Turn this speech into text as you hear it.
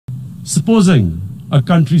Supposing a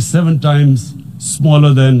country 7 times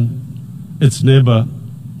smaller than its neighbor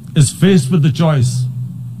is faced with the choice,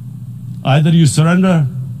 either you surrender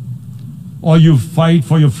or you fight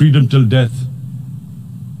for your freedom till death,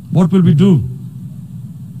 what will we do?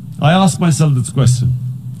 I ask myself this question.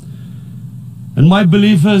 And my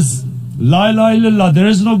belief is, La ilaha illallah, there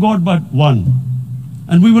is no God but one.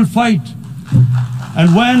 And we will fight.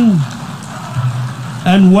 And when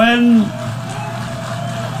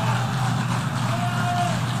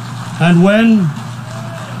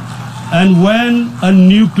a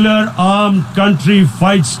nuclear armed country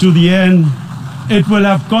fights to the end, it will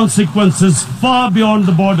have consequences far beyond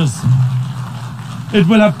the borders. It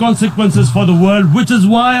will have consequences for the world, which is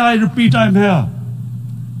why I repeat I'm here.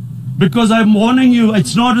 Because I'm warning you,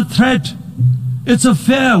 it's not a threat. It's a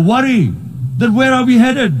fair worry that where are we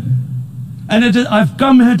headed? And I've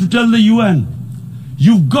come here to tell the UN,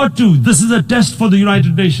 you've got to, this is a test for the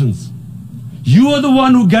United Nations. You are the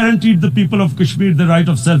one who guaranteed the people of Kashmir the right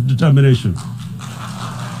of self-determination.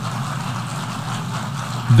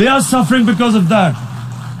 They are suffering because of that.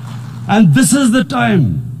 And this is the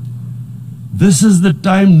time. This is the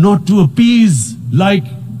time not to appease like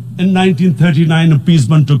in 1939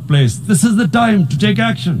 appeasement took place. This is the time to take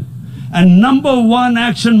action. And number one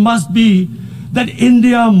action must be that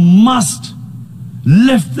India must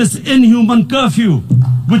lift this inhuman curfew,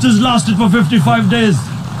 which has lasted for 55 days.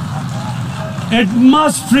 It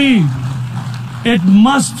must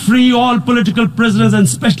free all political prisoners, and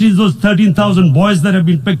especially those 13,000 boys that have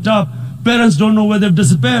been picked up. Parents don't know where they've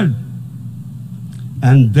disappeared.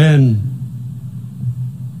 And then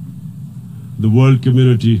the world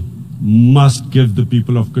community must give the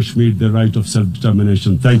people of Kashmir the right of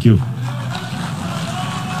self-determination. Thank you.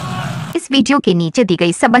 इस video के नीचे दी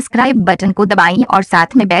गई subscribe button को दबाएं और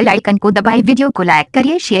साथ में bell icon को दबाएं। वीडियो को लाइक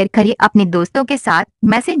करिए, शेयर करिए अपने दोस्तों के साथ,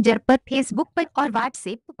 मैसेंजर पर, फेसबुक पर और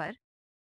व्हाट्सएप पर।